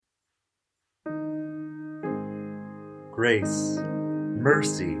Grace,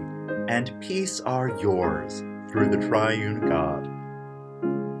 mercy, and peace are yours through the triune God.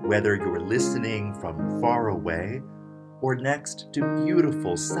 Whether you're listening from far away or next to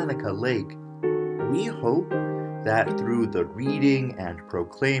beautiful Seneca Lake, we hope that through the reading and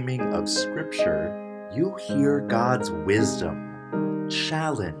proclaiming of Scripture, you hear God's wisdom,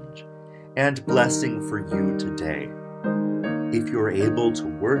 challenge, and blessing for you today. If you're able to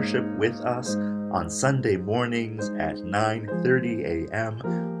worship with us on Sunday mornings at 9:30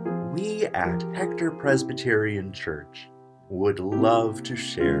 a.m., we at Hector Presbyterian Church would love to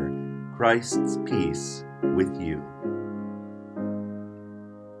share Christ's peace with you.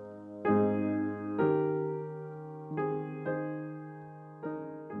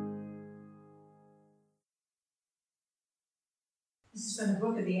 This is from the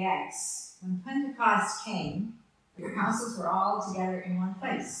book of the Acts. When Pentecost came, the apostles were all together in one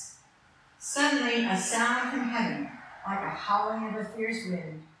place. Suddenly, a sound from heaven, like a howling of a fierce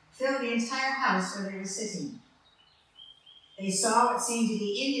wind, filled the entire house where they were sitting. They saw what seemed to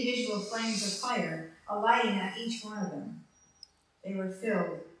be individual flames of fire alighting on each one of them. They were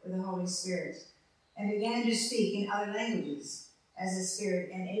filled with the Holy Spirit and began to speak in other languages, as the Spirit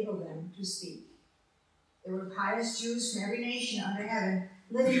enabled them to speak. There were pious Jews from every nation under heaven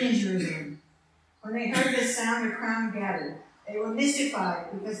living in Jerusalem. When they heard this sound, a crowd gathered. They were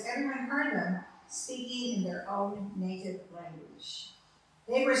mystified because everyone heard them speaking in their own native language.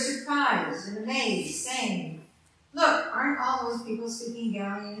 They were surprised and amazed, saying, "Look, aren't all those people speaking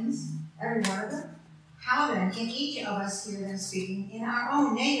Galileans, every one of them? How then can each of us hear them speaking in our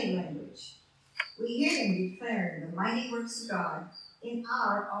own native language? We hear them declaring the mighty works of God in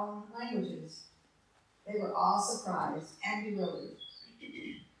our own languages." They were all surprised and bewildered.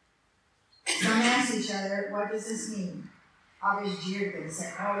 Some asked each other, "What does this mean?" Others jeered them,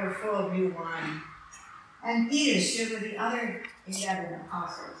 saying, "Oh, they're full of new wine." And Peter stood with the other 11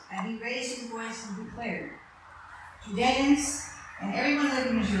 apostles, and he raised his voice and declared, "Judeans and everyone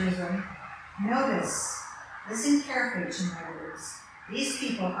living in Jerusalem, know this. Listen carefully to my words. These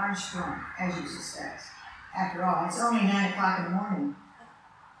people aren't drunk, as you suspect. After all, it's only 9 o'clock in the morning.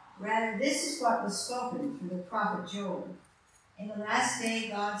 Rather, this is what was spoken through the prophet Joel. In the last day,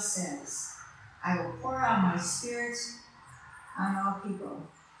 God says, I will pour out my Spirit on all people.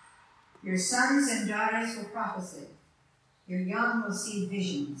 Your sons and daughters will prophesy. Your young will see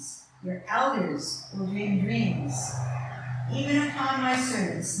visions. Your elders will dream dreams. Even upon my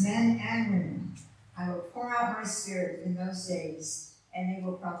servants, men and women, I will pour out my Spirit in those days, and they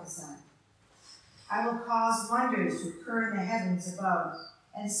will prophesy. I will cause wonders to occur in the heavens above,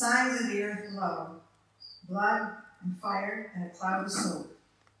 and signs of the earth below, blood and fire and a cloud of smoke.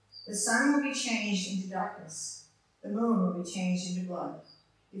 The sun will be changed into darkness. The moon will be changed into blood,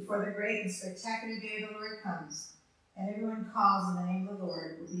 before the great and spectacular day of the Lord comes, and everyone calls on the name of the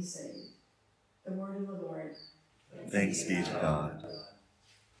Lord will be saved. The word of the Lord. Thanks be to God.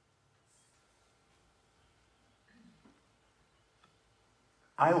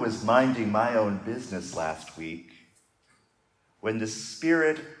 I was minding my own business last week when the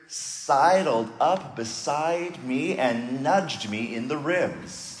Spirit sidled up beside me and nudged me in the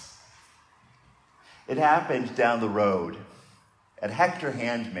ribs. It happened down the road at Hector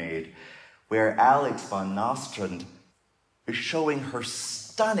Handmade, where Alex von Nostrand is showing her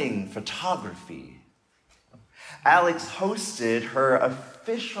stunning photography. Alex hosted her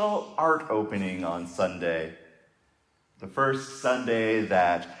official art opening on Sunday, the first Sunday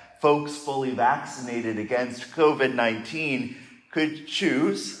that folks fully vaccinated against COVID-19 could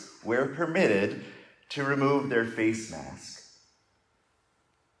choose, where permitted, to remove their face mask.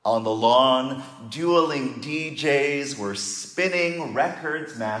 On the lawn, dueling DJs were spinning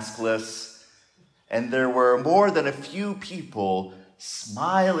records maskless, and there were more than a few people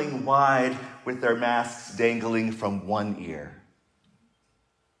smiling wide with their masks dangling from one ear.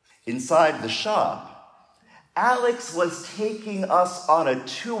 Inside the shop, Alex was taking us on a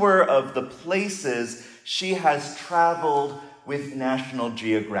tour of the places she has traveled with National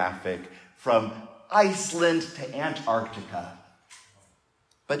Geographic, from Iceland to Antarctica.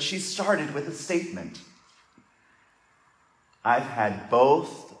 But she started with a statement. I've had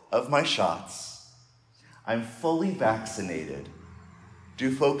both of my shots. I'm fully vaccinated.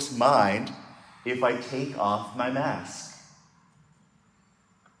 Do folks mind if I take off my mask?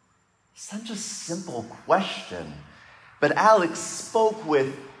 Such a simple question, but Alex spoke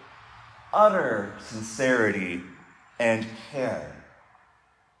with utter sincerity and care.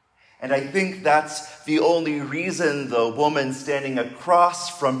 And I think that's the only reason the woman standing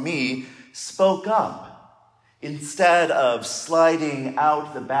across from me spoke up, instead of sliding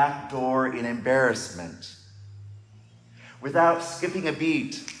out the back door in embarrassment. Without skipping a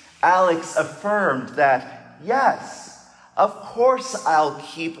beat, Alex affirmed that, yes, of course I'll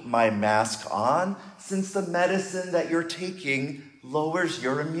keep my mask on since the medicine that you're taking lowers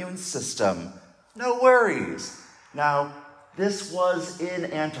your immune system. No worries. Now, this was in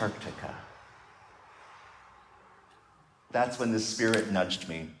Antarctica. That's when the Spirit nudged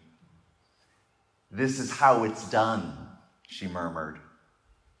me. This is how it's done, she murmured.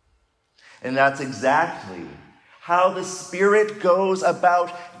 And that's exactly how the Spirit goes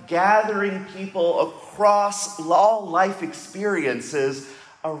about gathering people across all life experiences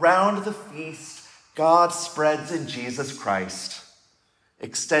around the feast God spreads in Jesus Christ,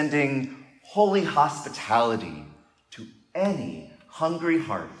 extending holy hospitality to any hungry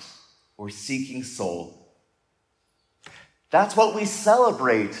heart or seeking soul. That's what we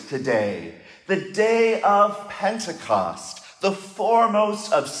celebrate today, the day of Pentecost, the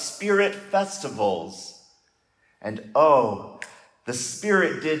foremost of Spirit festivals. And oh, the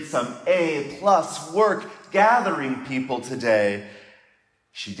Spirit did some A+ work gathering people today.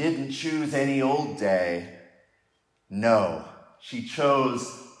 She didn't choose any old day. No, she chose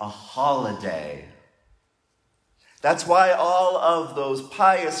a holiday. That's why all of those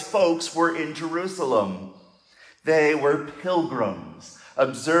pious folks were in Jerusalem. They were pilgrims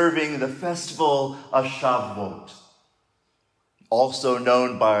observing the festival of Shavuot, also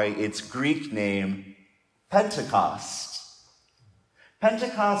known by its Greek name, Pentecost.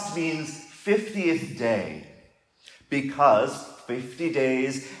 Pentecost means 50th day because 50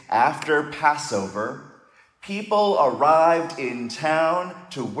 days after Passover, people arrived in town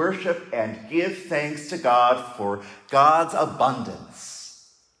to worship and give thanks to God for God's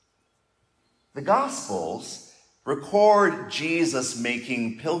abundance. The Gospels record Jesus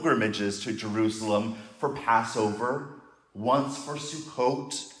making pilgrimages to Jerusalem for Passover, once for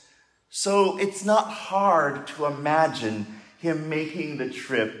Sukkot, so it's not hard to imagine him making the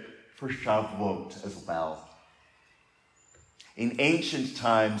trip for Shavuot as well. In ancient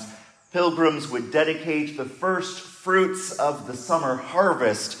times, pilgrims would dedicate the first fruits of the summer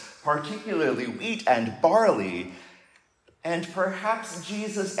harvest, particularly wheat and barley, and perhaps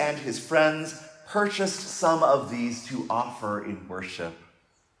Jesus and his friends purchased some of these to offer in worship.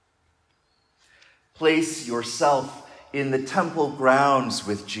 Place yourself in the temple grounds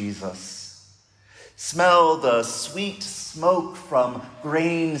with Jesus. Smell the sweet smoke from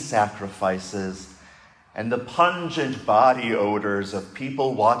grain sacrifices and the pungent body odors of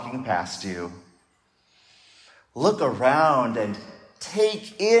people walking past you. Look around and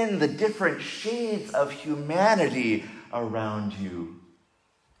take in the different shades of humanity around you.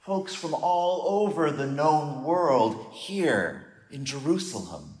 Folks from all over the known world here in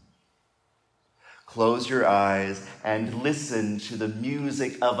Jerusalem. Close your eyes and listen to the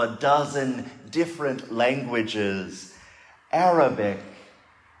music of a dozen different languages: Arabic,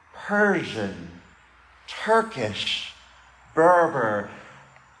 Persian, Turkish, Berber,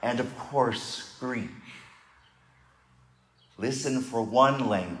 and of course, Greek. Listen for one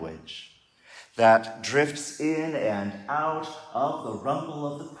language that drifts in and out of the rumble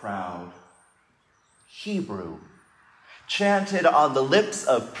of the crowd: Hebrew, chanted on the lips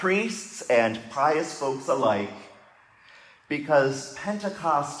of priests and pious folks alike, because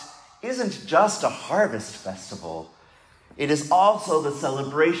Pentecost isn't just a harvest festival. It is also the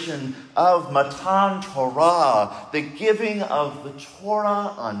celebration of Matan Torah, the giving of the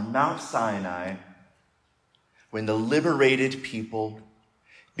Torah on Mount Sinai, when the liberated people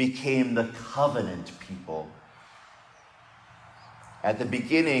became the covenant people. At the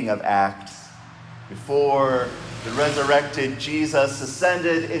beginning of Acts, before the resurrected Jesus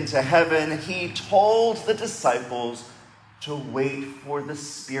ascended into heaven, he told the disciples to wait for the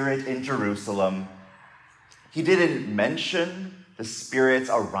Spirit in Jerusalem. He didn't mention the Spirit's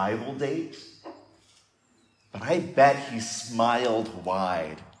arrival date, but I bet he smiled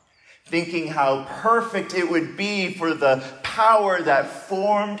wide, thinking how perfect it would be for the power that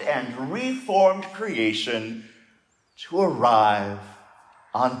formed and reformed creation to arrive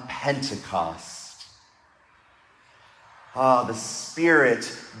on Pentecost. The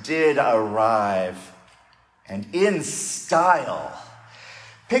Spirit did arrive, and in style.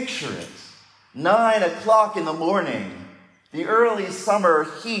 Picture it, 9 o'clock in the morning, the early summer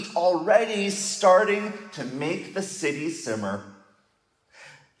heat already starting to make the city simmer.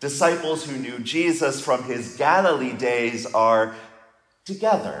 Disciples who knew Jesus from his Galilee days are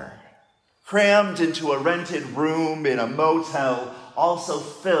together, crammed into a rented room in a motel, also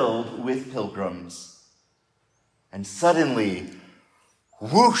filled with pilgrims. And suddenly,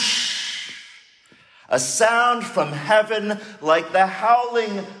 whoosh, a sound from heaven like the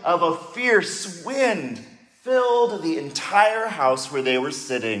howling of a fierce wind filled the entire house where they were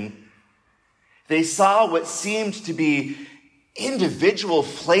sitting. They saw what seemed to be individual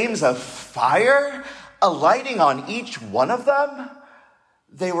flames of fire alighting on each one of them.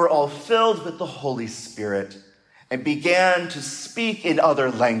 They were all filled with the Holy Spirit and began to speak in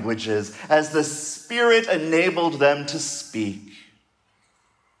other languages as the Spirit enabled them to speak.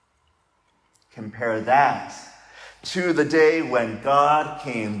 Compare that to the day when God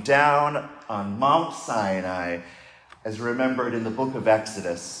came down on Mount Sinai, as remembered in the book of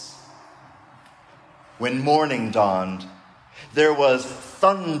Exodus. When morning dawned, there was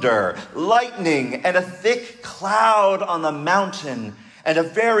thunder, lightning, and a thick cloud on the mountain, and a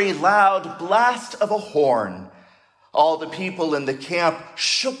very loud blast of a horn. All the people in the camp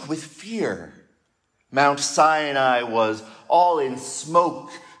shook with fear. Mount Sinai was all in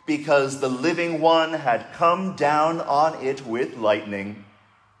smoke because the living one had come down on it with lightning.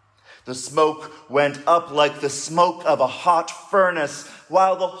 The smoke went up like the smoke of a hot furnace,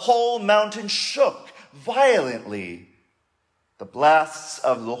 while the whole mountain shook violently. The blasts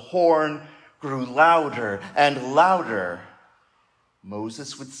of the horn grew louder and louder.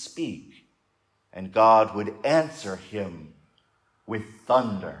 Moses would speak, and God would answer him with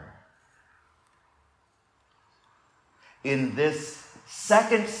thunder. In this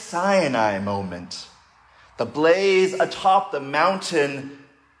second Sinai moment, the blaze atop the mountain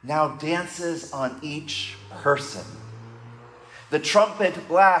now dances on each person. The trumpet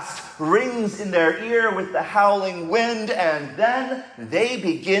blast rings in their ear with the howling wind, and then they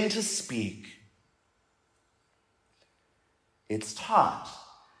begin to speak. It's taught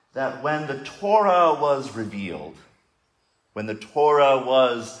that when the Torah was revealed, when the Torah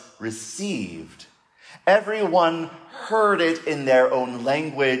was received, everyone heard it in their own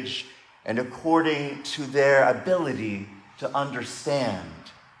language and according to their ability to understand,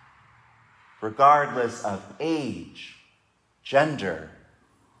 regardless of age, gender,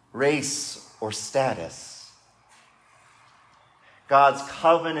 race, or status. God's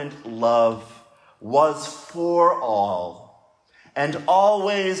covenant love was for all and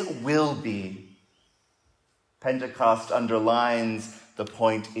always will be. Pentecost underlines the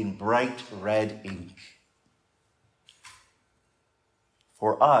point in bright red ink.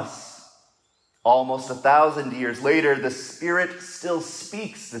 For us, almost 1,000 years later, the Spirit still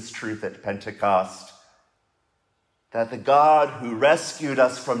speaks this truth at Pentecost, that the God who rescued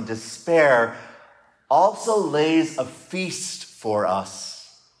us from despair also lays a feast for us.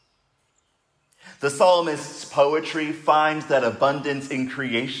 The psalmist's poetry finds that abundance in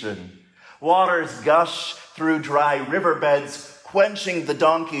creation. Waters gush through dry riverbeds, quenching the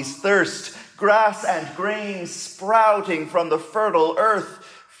donkey's thirst. Grass and grain sprouting from the fertile earth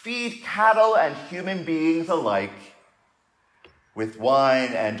feed cattle and human beings alike, with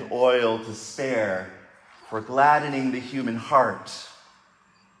wine and oil to spare for gladdening the human heart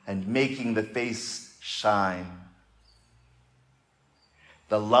and making the face shine.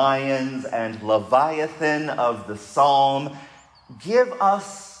 The lions and leviathan of the psalm give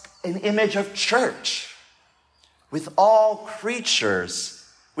us an image of church, with all creatures,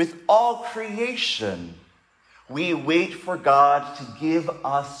 with all creation. We wait for God to give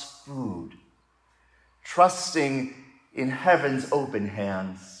us food, trusting in heaven's open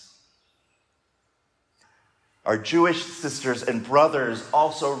hands. Our Jewish sisters and brothers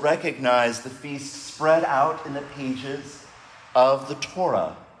also recognize the feast spread out in the pages of the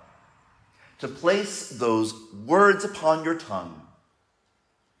Torah. To place those words upon your tongue.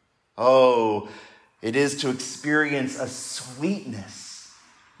 Oh, it is to experience a sweetness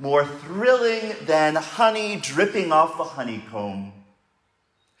more thrilling than honey dripping off the honeycomb.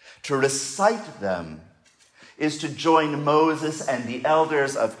 To recite them is to join Moses and the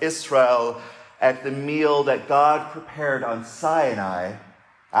elders of Israel at the meal that God prepared on Sinai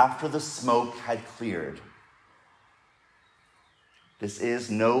after the smoke had cleared. This is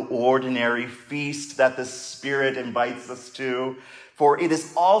no ordinary feast that the Spirit invites us to, for it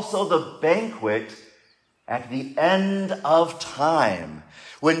is also the banquet at the end of time.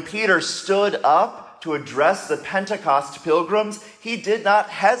 When Peter stood up to address the Pentecost pilgrims, he did not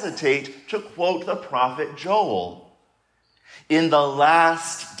hesitate to quote the prophet Joel. In the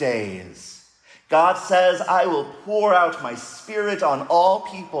last days, God says, I will pour out my Spirit on all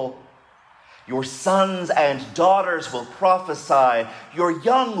people. Your sons and daughters will prophesy. Your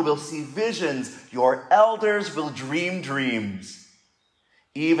young will see visions. Your elders will dream dreams.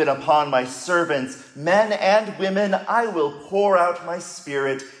 Even upon my servants, men and women, I will pour out my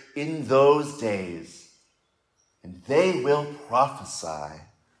Spirit in those days, and they will prophesy.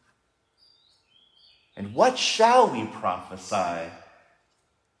 And what shall we prophesy?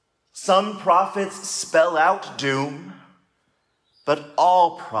 Some prophets spell out doom, but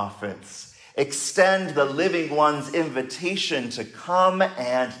all prophets extend the living one's invitation to come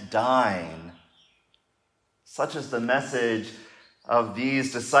and dine. Such is the message of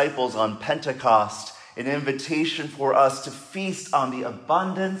these disciples on Pentecost, an invitation for us to feast on the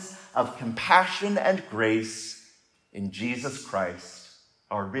abundance of compassion and grace in Jesus Christ,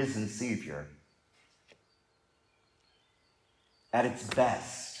 our risen Savior. At its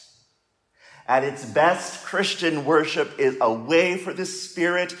best, Christian worship is a way for the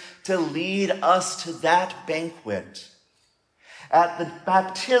Spirit to lead us to that banquet. At the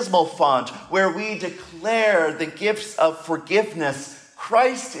baptismal font, where we declare the gifts of forgiveness,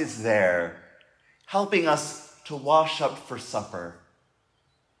 Christ is there, helping us to wash up for supper.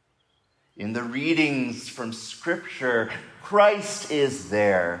 In the readings from Scripture, Christ is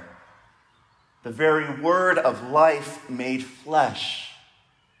there, the very word of life made flesh,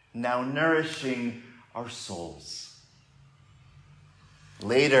 now nourishing our souls.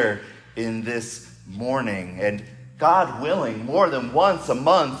 Later in this morning, and God willing, more than once a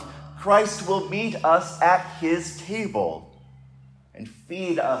month, Christ will meet us at his table and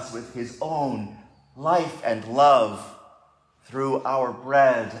feed us with his own life and love through our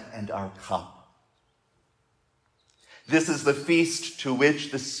bread and our cup. This is the feast to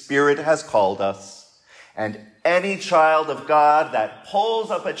which the Spirit has called us, and any child of God that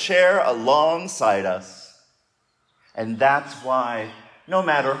pulls up a chair alongside us. And that's why, no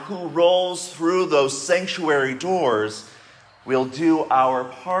matter who rolls through those sanctuary doors, we'll do our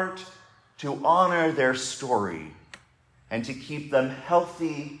part to honor their story and to keep them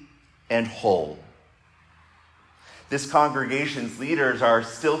healthy and whole. This congregation's leaders are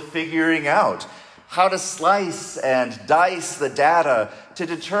still figuring out how to slice and dice the data to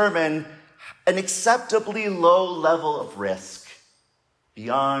determine an acceptably low level of risk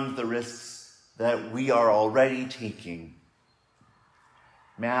beyond the risks that we are already taking.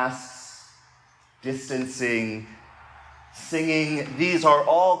 Masks, distancing, singing, these are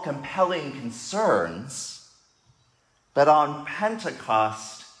all compelling concerns. But on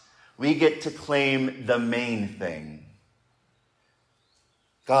Pentecost, we get to claim the main thing.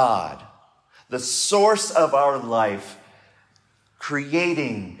 God, the source of our life,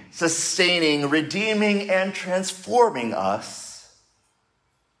 creating, sustaining, redeeming, and transforming us,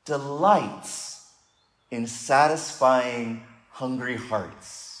 delights in satisfying hungry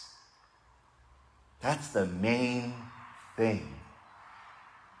hearts. That's the main thing.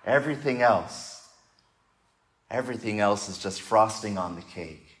 Everything else is just frosting on the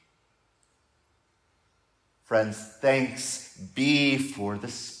cake. Friends, thanks be for the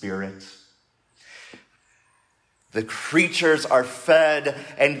Spirit. The creatures are fed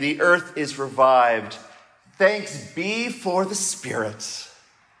and the earth is revived. Thanks be for the Spirit.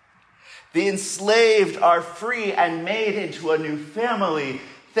 The enslaved are free and made into a new family.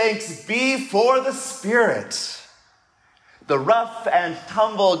 Thanks be for the Spirit. The rough and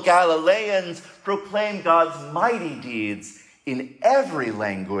tumble Galileans proclaim God's mighty deeds in every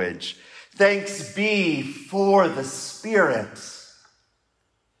language. Thanks be for the Spirit.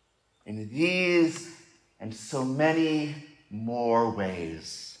 In these and so many more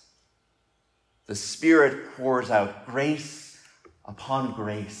ways, the Spirit pours out grace upon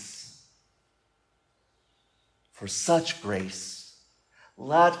grace. For such grace,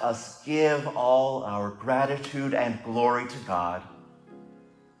 let us give all our gratitude and glory to God,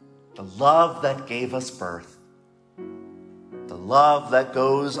 the love that gave us birth, the love that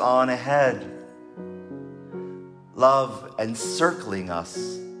goes on ahead, love encircling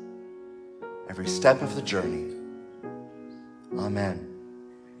us every step of the journey. Amen.